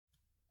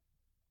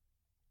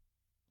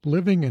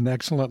Living an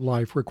excellent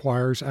life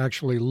requires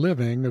actually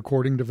living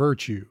according to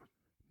virtue,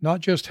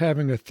 not just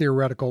having a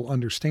theoretical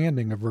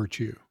understanding of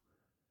virtue.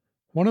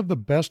 One of the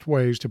best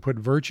ways to put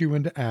virtue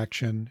into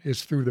action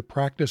is through the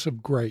practice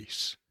of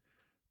grace.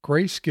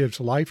 Grace gives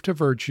life to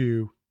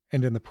virtue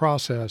and in the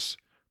process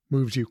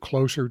moves you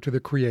closer to the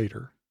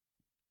Creator.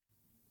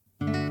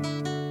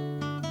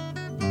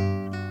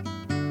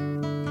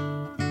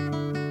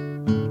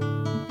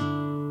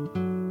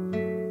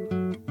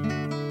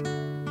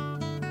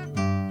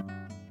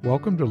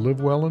 Welcome to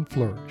Live Well and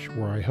Flourish,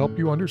 where I help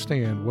you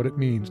understand what it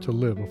means to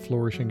live a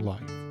flourishing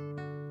life.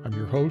 I'm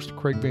your host,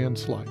 Craig Van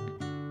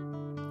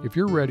Slyke. If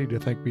you're ready to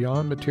think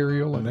beyond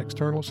material and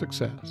external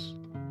success,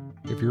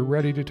 if you're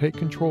ready to take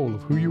control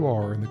of who you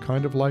are and the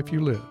kind of life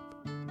you live,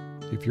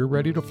 if you're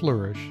ready to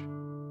flourish,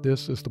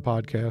 this is the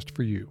podcast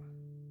for you.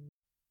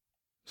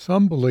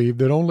 Some believe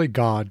that only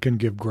God can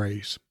give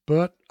grace,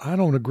 but I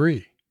don't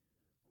agree.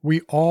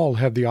 We all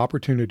have the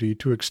opportunity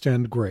to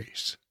extend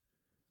grace.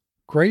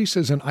 Grace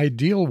is an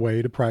ideal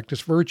way to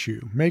practice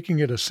virtue, making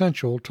it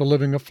essential to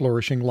living a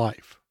flourishing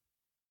life.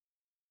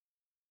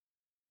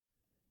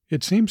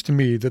 It seems to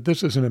me that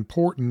this is an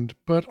important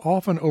but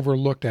often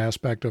overlooked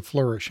aspect of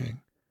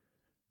flourishing.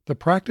 The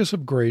practice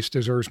of grace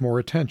deserves more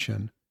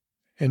attention.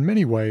 In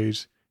many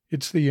ways,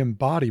 it's the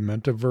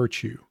embodiment of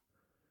virtue.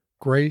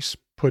 Grace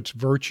puts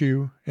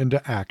virtue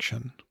into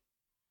action.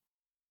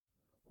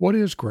 What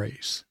is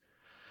grace?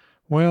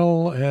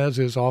 Well, as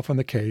is often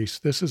the case,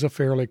 this is a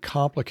fairly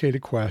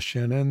complicated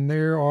question, and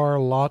there are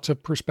lots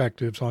of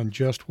perspectives on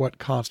just what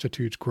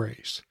constitutes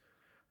grace.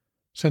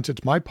 Since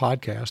it's my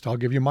podcast, I'll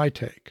give you my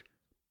take.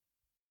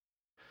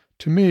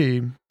 To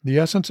me, the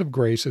essence of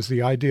grace is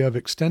the idea of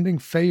extending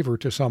favor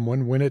to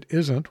someone when it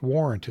isn't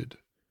warranted.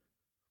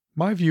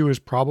 My view is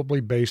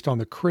probably based on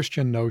the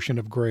Christian notion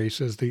of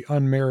grace as the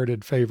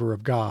unmerited favor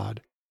of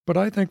God, but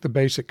I think the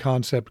basic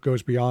concept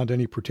goes beyond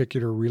any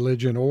particular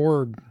religion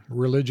or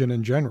religion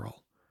in general.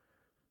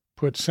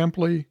 Put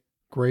simply,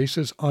 grace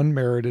is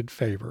unmerited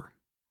favor.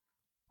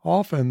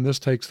 Often this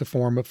takes the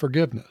form of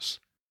forgiveness.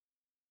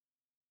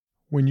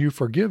 When you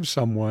forgive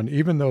someone,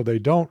 even though they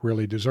don't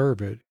really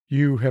deserve it,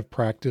 you have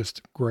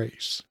practiced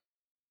grace.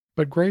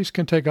 But grace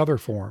can take other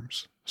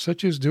forms,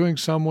 such as doing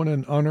someone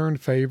an unearned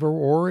favor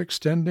or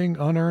extending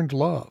unearned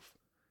love.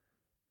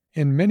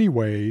 In many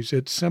ways,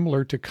 it's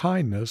similar to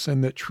kindness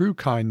in that true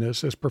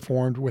kindness is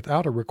performed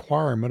without a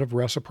requirement of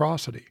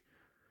reciprocity.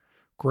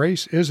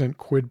 Grace isn't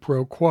quid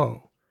pro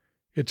quo.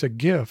 It's a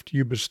gift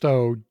you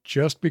bestow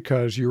just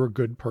because you're a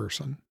good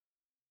person.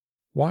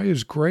 Why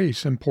is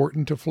grace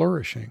important to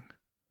flourishing?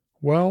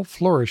 Well,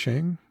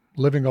 flourishing,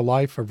 living a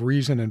life of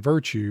reason and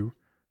virtue,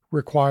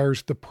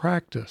 requires the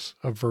practice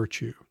of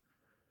virtue.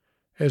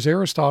 As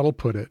Aristotle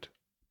put it,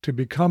 to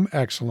become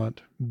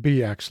excellent,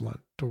 be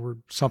excellent, or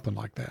something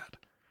like that.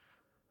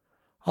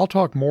 I'll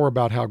talk more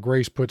about how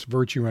grace puts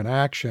virtue in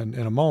action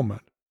in a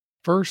moment.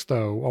 First,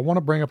 though, I want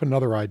to bring up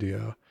another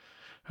idea,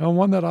 and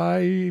one that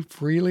I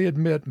freely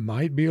admit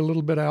might be a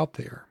little bit out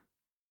there.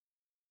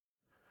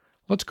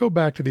 Let's go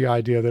back to the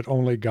idea that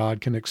only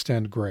God can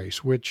extend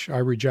grace, which I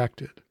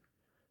rejected.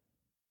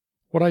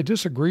 What I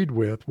disagreed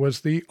with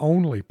was the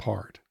only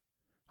part.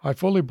 I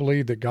fully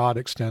believe that God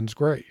extends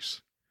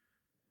grace.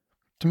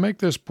 To make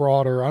this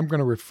broader, I'm going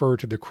to refer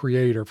to the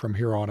Creator from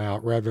here on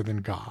out rather than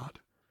God.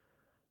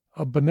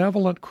 A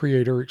benevolent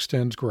Creator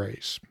extends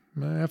grace.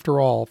 After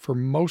all, for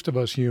most of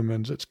us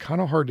humans, it's kind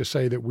of hard to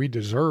say that we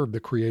deserve the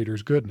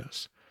Creator's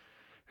goodness.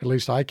 At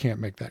least I can't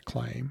make that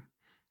claim.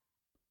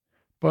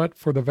 But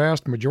for the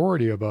vast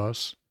majority of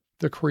us,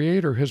 the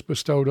Creator has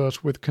bestowed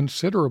us with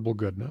considerable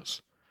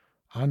goodness.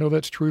 I know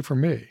that's true for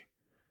me.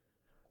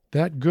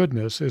 That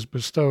goodness is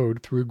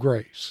bestowed through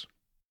grace.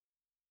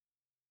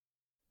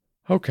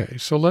 Okay,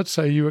 so let's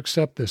say you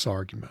accept this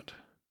argument.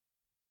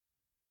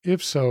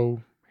 If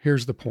so,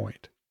 here's the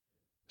point.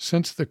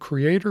 Since the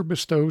Creator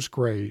bestows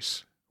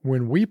grace,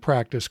 when we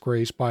practice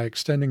grace by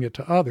extending it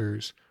to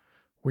others,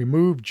 we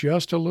move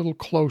just a little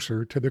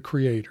closer to the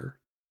Creator.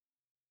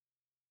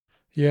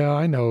 Yeah,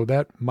 I know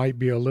that might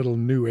be a little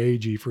new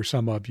agey for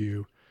some of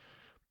you,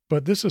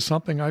 but this is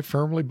something I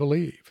firmly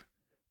believe.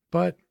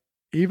 But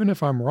even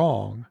if I'm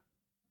wrong,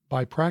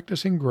 by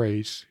practicing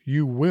grace,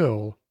 you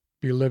will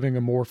be living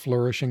a more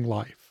flourishing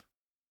life.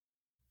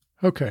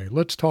 Okay,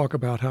 let's talk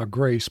about how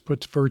grace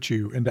puts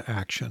virtue into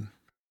action.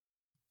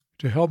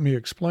 To help me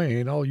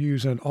explain, I'll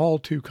use an all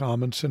too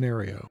common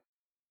scenario.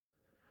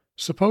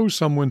 Suppose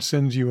someone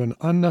sends you an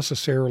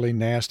unnecessarily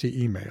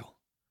nasty email.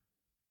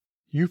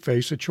 You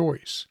face a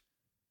choice.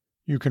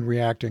 You can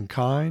react in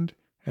kind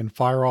and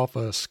fire off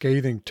a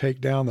scathing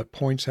takedown that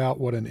points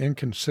out what an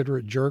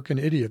inconsiderate jerk and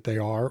idiot they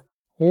are,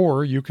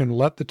 or you can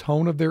let the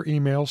tone of their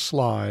email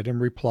slide and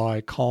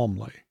reply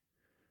calmly.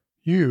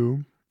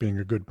 You, being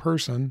a good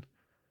person,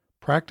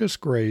 practice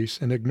grace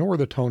and ignore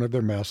the tone of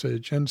their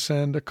message and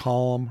send a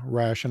calm,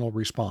 rational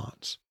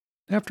response.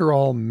 After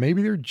all,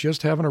 maybe they're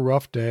just having a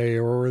rough day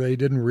or they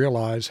didn't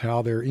realize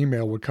how their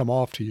email would come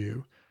off to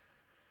you.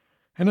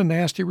 And a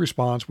nasty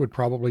response would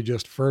probably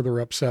just further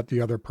upset the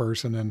other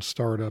person and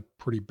start a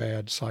pretty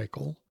bad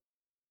cycle.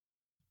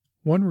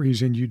 One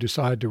reason you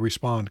decide to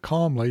respond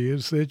calmly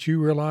is that you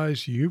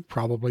realize you've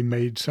probably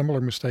made similar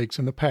mistakes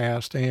in the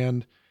past,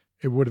 and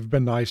it would have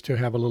been nice to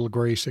have a little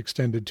grace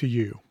extended to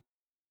you.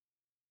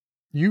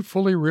 You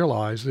fully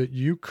realize that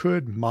you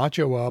could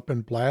macho up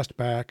and blast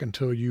back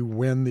until you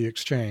win the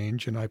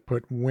exchange, and I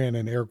put win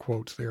in air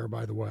quotes there,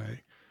 by the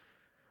way.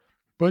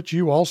 But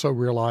you also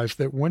realize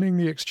that winning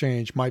the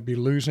exchange might be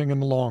losing in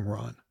the long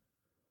run.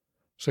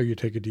 So you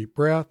take a deep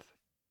breath,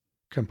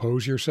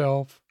 compose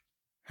yourself,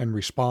 and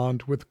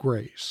respond with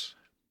grace.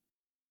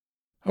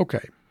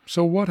 Okay,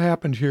 so what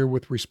happened here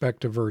with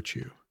respect to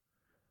virtue?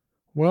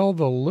 Well,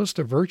 the list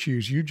of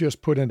virtues you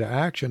just put into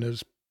action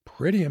is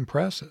pretty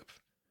impressive.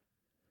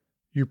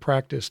 You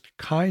practiced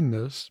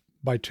kindness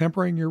by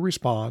tempering your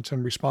response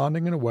and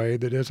responding in a way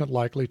that isn't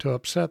likely to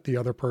upset the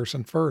other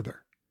person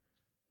further.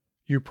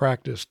 You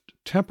practiced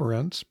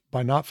temperance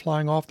by not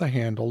flying off the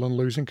handle and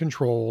losing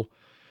control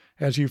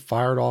as you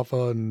fired off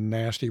a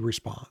nasty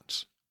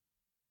response.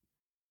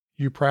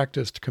 You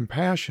practiced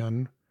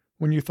compassion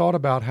when you thought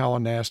about how a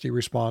nasty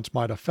response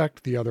might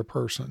affect the other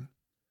person.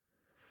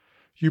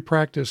 You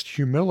practiced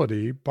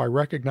humility by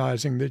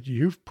recognizing that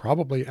you've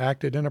probably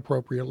acted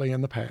inappropriately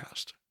in the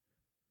past.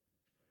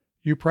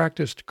 You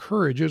practiced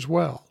courage as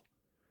well.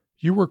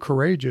 You were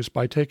courageous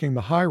by taking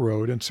the high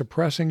road and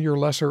suppressing your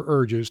lesser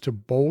urges to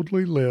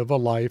boldly live a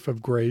life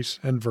of grace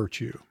and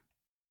virtue.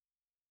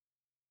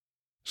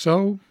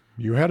 So,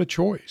 you had a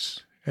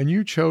choice, and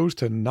you chose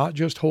to not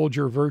just hold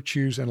your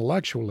virtues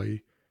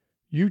intellectually,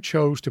 you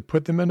chose to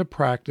put them into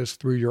practice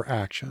through your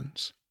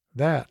actions.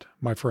 That,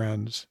 my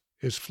friends,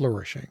 is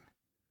flourishing.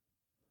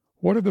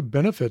 What are the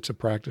benefits of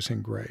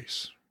practicing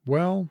grace?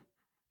 Well,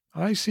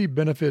 I see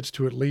benefits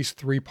to at least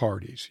three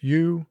parties: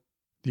 you,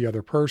 the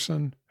other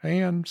person,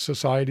 and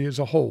society as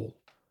a whole.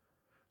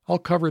 I'll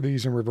cover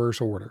these in reverse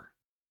order.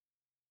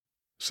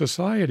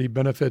 Society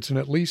benefits in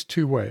at least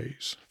two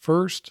ways.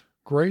 First,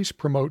 grace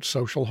promotes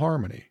social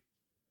harmony.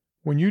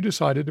 When you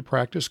decided to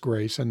practice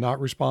grace and not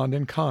respond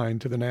in kind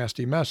to the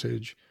nasty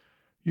message,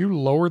 you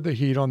lowered the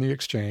heat on the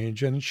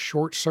exchange and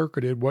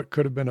short-circuited what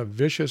could have been a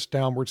vicious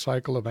downward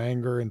cycle of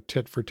anger and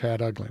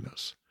tit-for-tat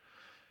ugliness.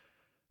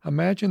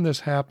 Imagine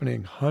this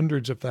happening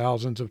hundreds of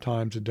thousands of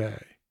times a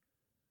day.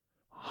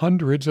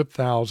 Hundreds of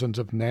thousands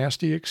of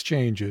nasty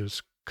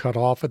exchanges cut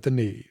off at the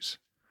knees.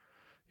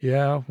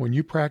 Yeah, when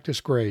you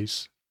practice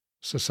grace,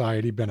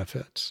 society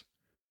benefits.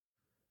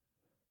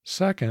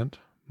 Second,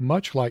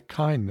 much like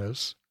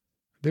kindness,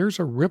 there's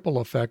a ripple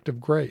effect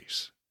of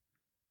grace.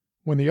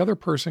 When the other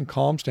person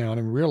calms down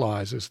and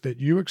realizes that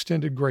you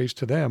extended grace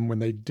to them when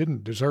they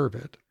didn't deserve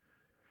it,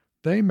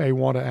 they may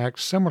want to act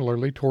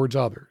similarly towards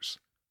others.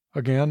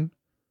 Again,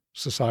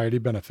 society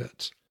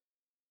benefits.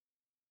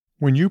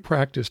 When you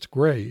practiced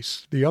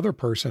grace, the other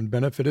person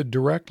benefited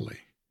directly.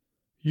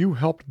 You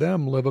helped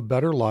them live a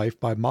better life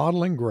by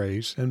modeling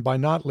grace and by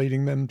not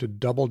leading them to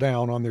double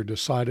down on their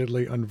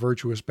decidedly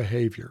unvirtuous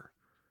behavior.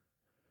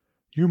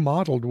 You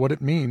modeled what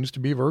it means to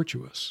be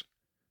virtuous.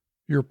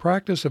 Your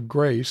practice of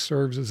grace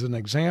serves as an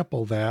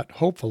example that,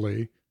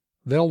 hopefully,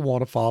 they'll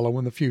want to follow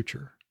in the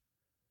future.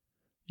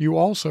 You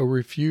also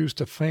refused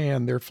to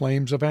fan their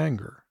flames of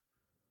anger.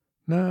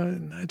 No,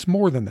 it's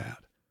more than that.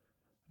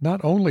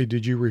 Not only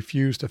did you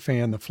refuse to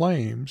fan the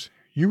flames,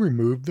 you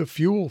removed the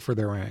fuel for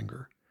their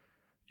anger.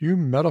 You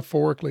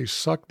metaphorically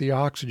sucked the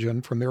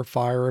oxygen from their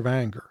fire of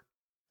anger.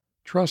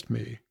 Trust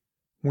me,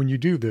 when you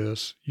do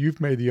this,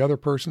 you've made the other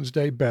person's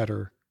day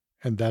better,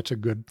 and that's a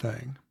good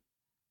thing.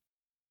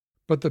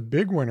 But the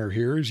big winner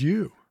here is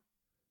you.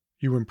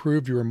 You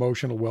improved your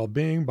emotional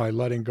well-being by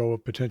letting go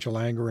of potential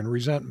anger and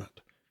resentment.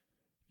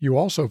 You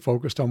also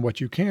focused on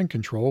what you can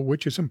control,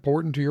 which is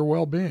important to your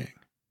well-being.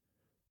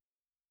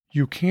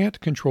 You can't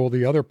control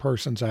the other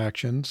person's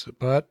actions,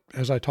 but,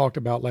 as I talked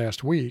about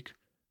last week,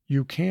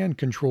 you can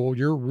control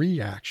your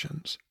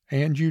reactions,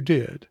 and you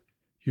did.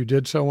 You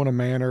did so in a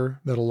manner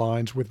that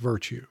aligns with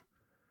virtue.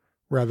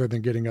 Rather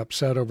than getting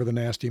upset over the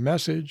nasty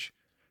message,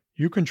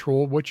 you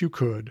controlled what you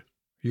could,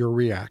 your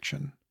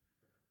reaction.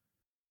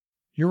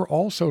 You're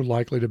also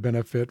likely to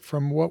benefit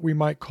from what we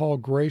might call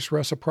grace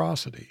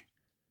reciprocity.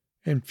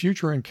 In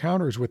future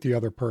encounters with the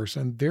other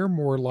person, they're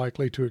more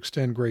likely to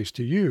extend grace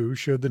to you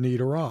should the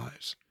need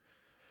arise.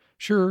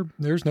 Sure,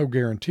 there's no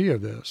guarantee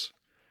of this,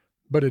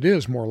 but it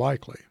is more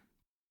likely.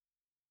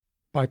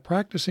 By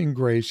practicing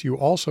grace, you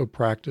also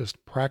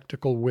practiced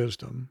practical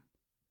wisdom.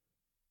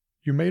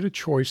 You made a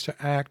choice to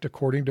act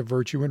according to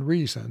virtue and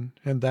reason,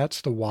 and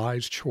that's the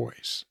wise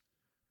choice.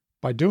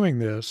 By doing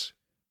this,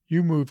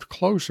 you moved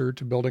closer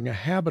to building a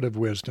habit of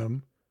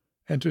wisdom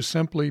and to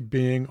simply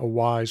being a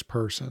wise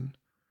person.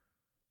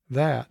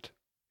 That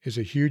is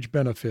a huge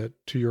benefit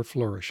to your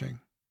flourishing.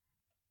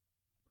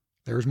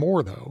 There's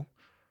more, though.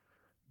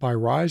 By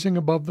rising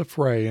above the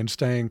fray and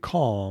staying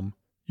calm,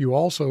 you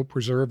also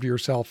preserved your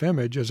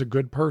self-image as a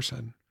good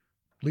person.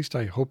 At least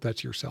I hope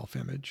that's your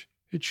self-image.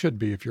 It should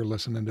be if you're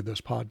listening to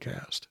this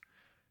podcast.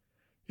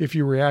 If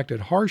you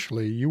reacted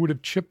harshly, you would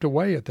have chipped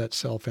away at that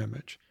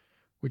self-image,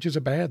 which is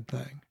a bad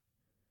thing.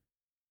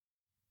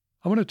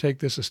 I'm going to take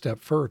this a step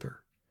further.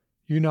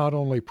 You not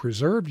only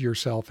preserved your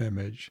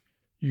self-image,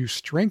 you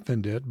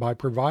strengthened it by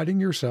providing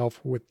yourself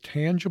with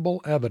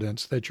tangible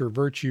evidence that your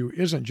virtue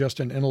isn't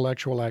just an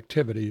intellectual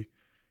activity,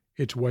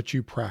 it's what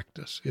you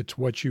practice, it's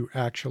what you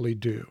actually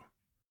do.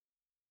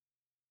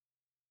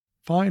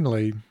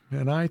 Finally,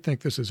 and I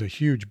think this is a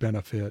huge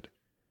benefit,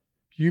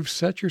 you've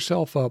set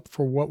yourself up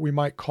for what we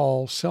might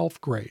call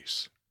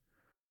self-grace.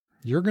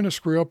 You're going to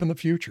screw up in the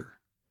future.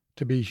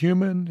 To be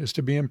human is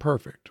to be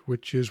imperfect,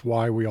 which is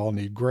why we all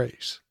need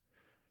grace.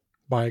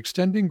 By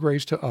extending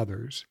grace to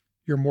others,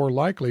 you're more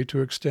likely to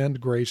extend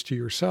grace to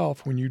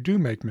yourself when you do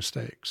make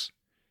mistakes.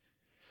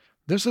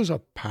 This is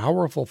a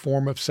powerful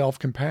form of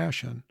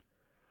self-compassion,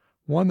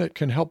 one that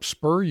can help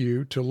spur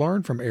you to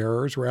learn from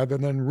errors rather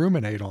than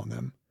ruminate on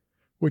them,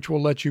 which will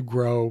let you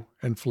grow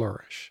and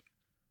flourish.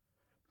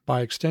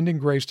 By extending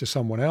grace to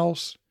someone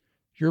else,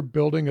 you're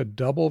building a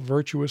double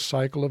virtuous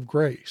cycle of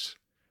grace,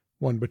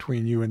 one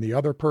between you and the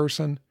other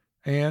person,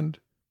 and,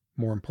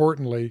 more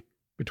importantly,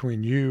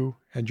 between you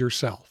and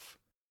yourself.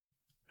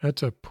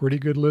 That's a pretty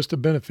good list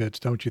of benefits,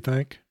 don't you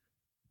think?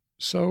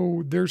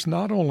 So there's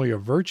not only a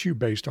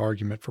virtue-based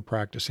argument for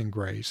practicing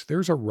grace,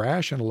 there's a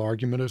rational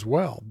argument as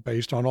well,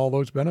 based on all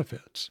those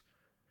benefits.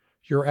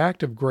 Your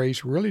act of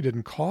grace really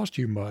didn't cost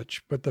you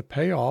much, but the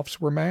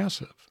payoffs were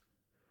massive.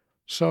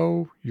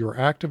 So your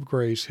act of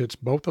grace hits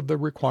both of the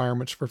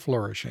requirements for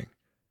flourishing: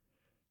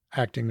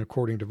 acting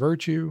according to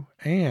virtue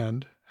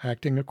and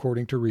acting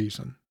according to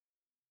reason.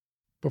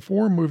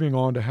 Before moving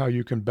on to how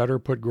you can better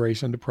put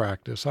grace into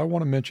practice, I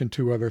want to mention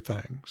two other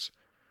things.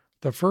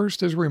 The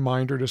first is a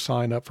reminder to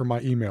sign up for my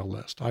email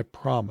list. I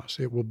promise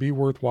it will be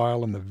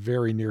worthwhile in the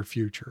very near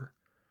future.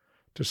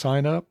 To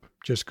sign up,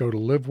 just go to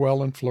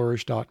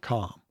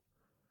livewellandflourish.com.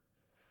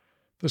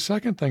 The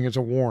second thing is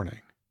a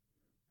warning.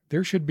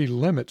 There should be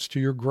limits to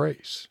your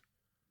grace.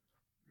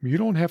 You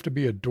don't have to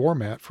be a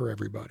doormat for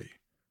everybody,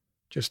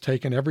 just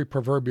taking every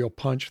proverbial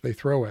punch they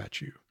throw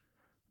at you.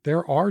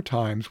 There are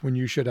times when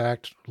you should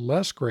act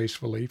less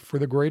gracefully for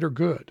the greater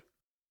good.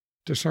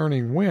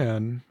 Discerning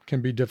when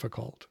can be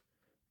difficult,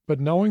 but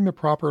knowing the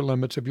proper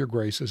limits of your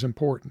grace is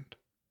important.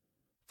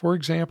 For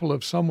example,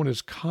 if someone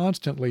is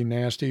constantly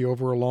nasty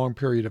over a long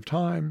period of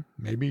time,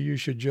 maybe you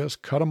should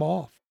just cut them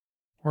off.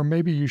 Or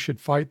maybe you should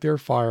fight their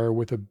fire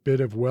with a bit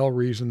of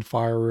well-reasoned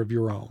fire of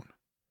your own.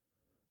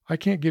 I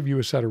can't give you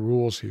a set of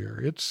rules here.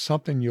 It's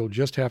something you'll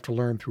just have to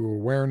learn through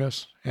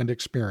awareness and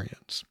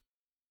experience.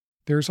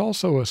 There's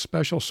also a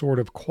special sort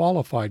of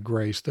qualified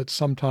grace that's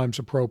sometimes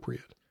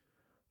appropriate.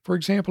 For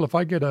example, if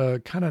I get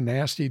a kind of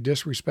nasty,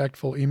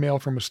 disrespectful email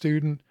from a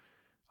student,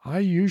 I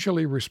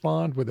usually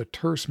respond with a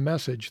terse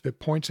message that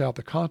points out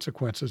the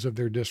consequences of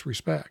their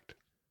disrespect.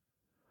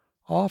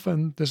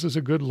 Often, this is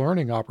a good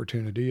learning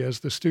opportunity, as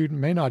the student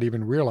may not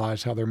even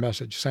realize how their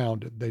message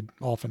sounded. They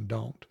often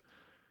don't.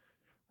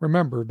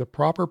 Remember, the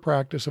proper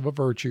practice of a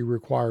virtue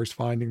requires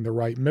finding the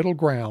right middle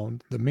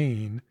ground, the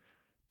mean,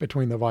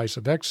 between the vice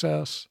of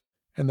excess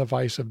and the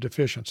vice of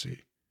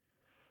deficiency.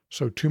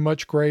 So too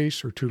much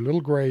grace or too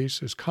little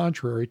grace is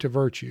contrary to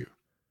virtue.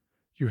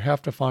 You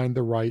have to find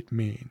the right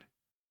mean.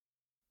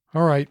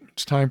 All right,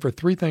 it's time for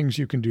 3 things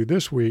you can do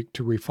this week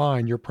to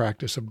refine your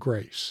practice of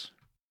grace.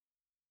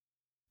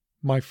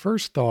 My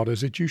first thought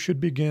is that you should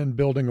begin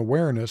building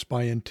awareness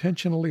by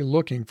intentionally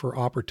looking for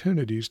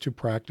opportunities to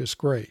practice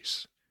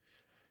grace.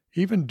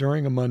 Even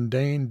during a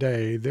mundane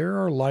day,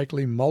 there are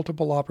likely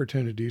multiple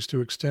opportunities to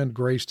extend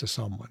grace to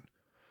someone.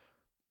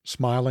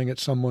 Smiling at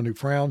someone who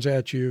frowns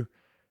at you,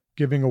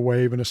 giving a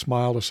wave and a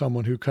smile to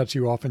someone who cuts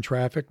you off in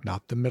traffic,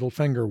 not the middle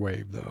finger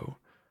wave though,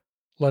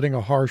 letting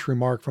a harsh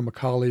remark from a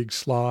colleague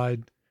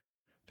slide.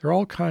 There are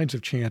all kinds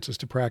of chances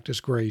to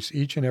practice grace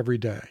each and every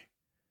day.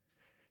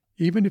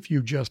 Even if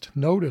you just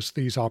notice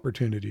these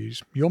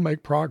opportunities, you'll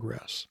make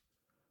progress.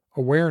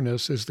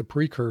 Awareness is the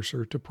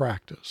precursor to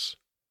practice.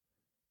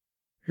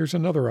 Here's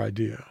another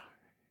idea.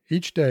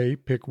 Each day,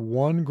 pick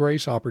one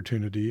grace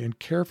opportunity and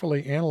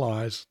carefully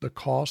analyze the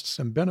costs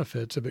and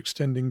benefits of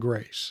extending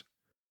grace.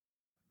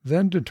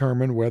 Then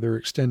determine whether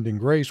extending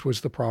grace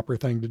was the proper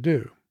thing to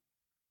do.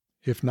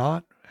 If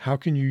not, how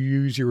can you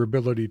use your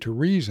ability to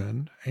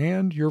reason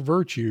and your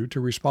virtue to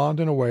respond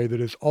in a way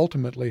that is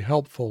ultimately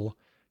helpful,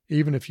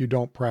 even if you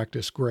don't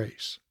practice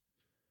grace?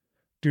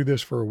 Do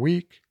this for a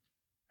week,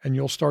 and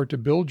you'll start to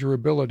build your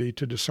ability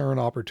to discern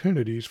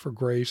opportunities for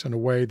grace in a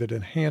way that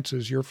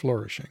enhances your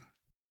flourishing.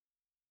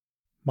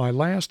 My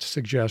last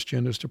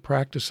suggestion is to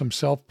practice some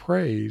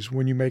self-praise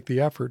when you make the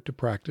effort to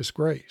practice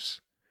grace.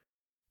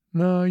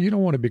 No, you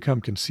don't want to become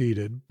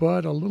conceited,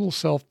 but a little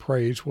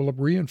self-praise will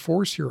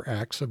reinforce your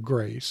acts of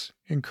grace,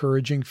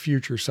 encouraging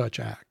future such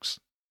acts.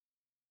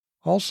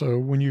 Also,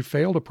 when you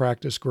fail to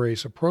practice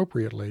grace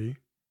appropriately,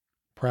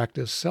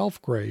 practice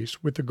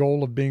self-grace with the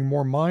goal of being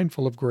more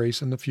mindful of grace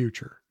in the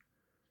future.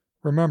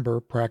 Remember,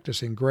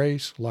 practicing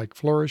grace, like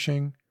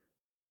flourishing,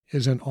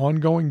 is an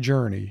ongoing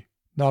journey,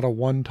 not a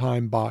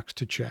one-time box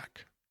to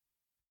check.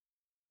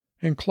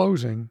 In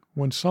closing,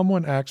 when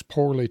someone acts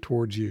poorly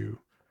towards you,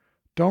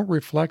 don't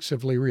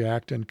reflexively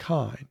react in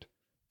kind.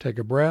 Take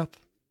a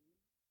breath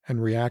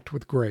and react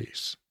with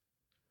grace.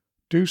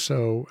 Do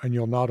so, and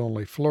you'll not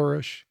only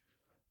flourish,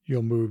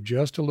 you'll move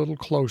just a little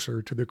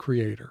closer to the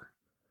Creator.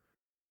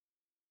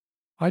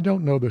 I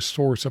don't know the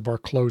source of our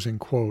closing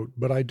quote,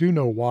 but I do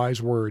know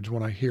wise words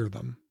when I hear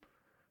them.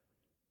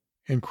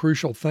 In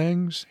crucial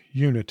things,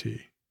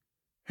 unity.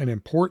 In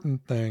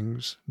important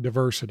things,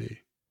 diversity.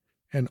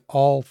 In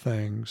all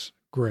things,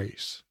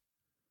 grace.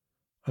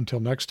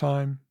 Until next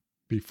time,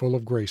 be full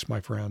of grace,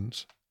 my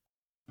friends.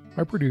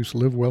 I produce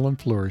Live Well and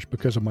Flourish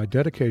because of my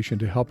dedication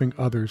to helping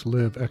others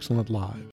live excellent lives.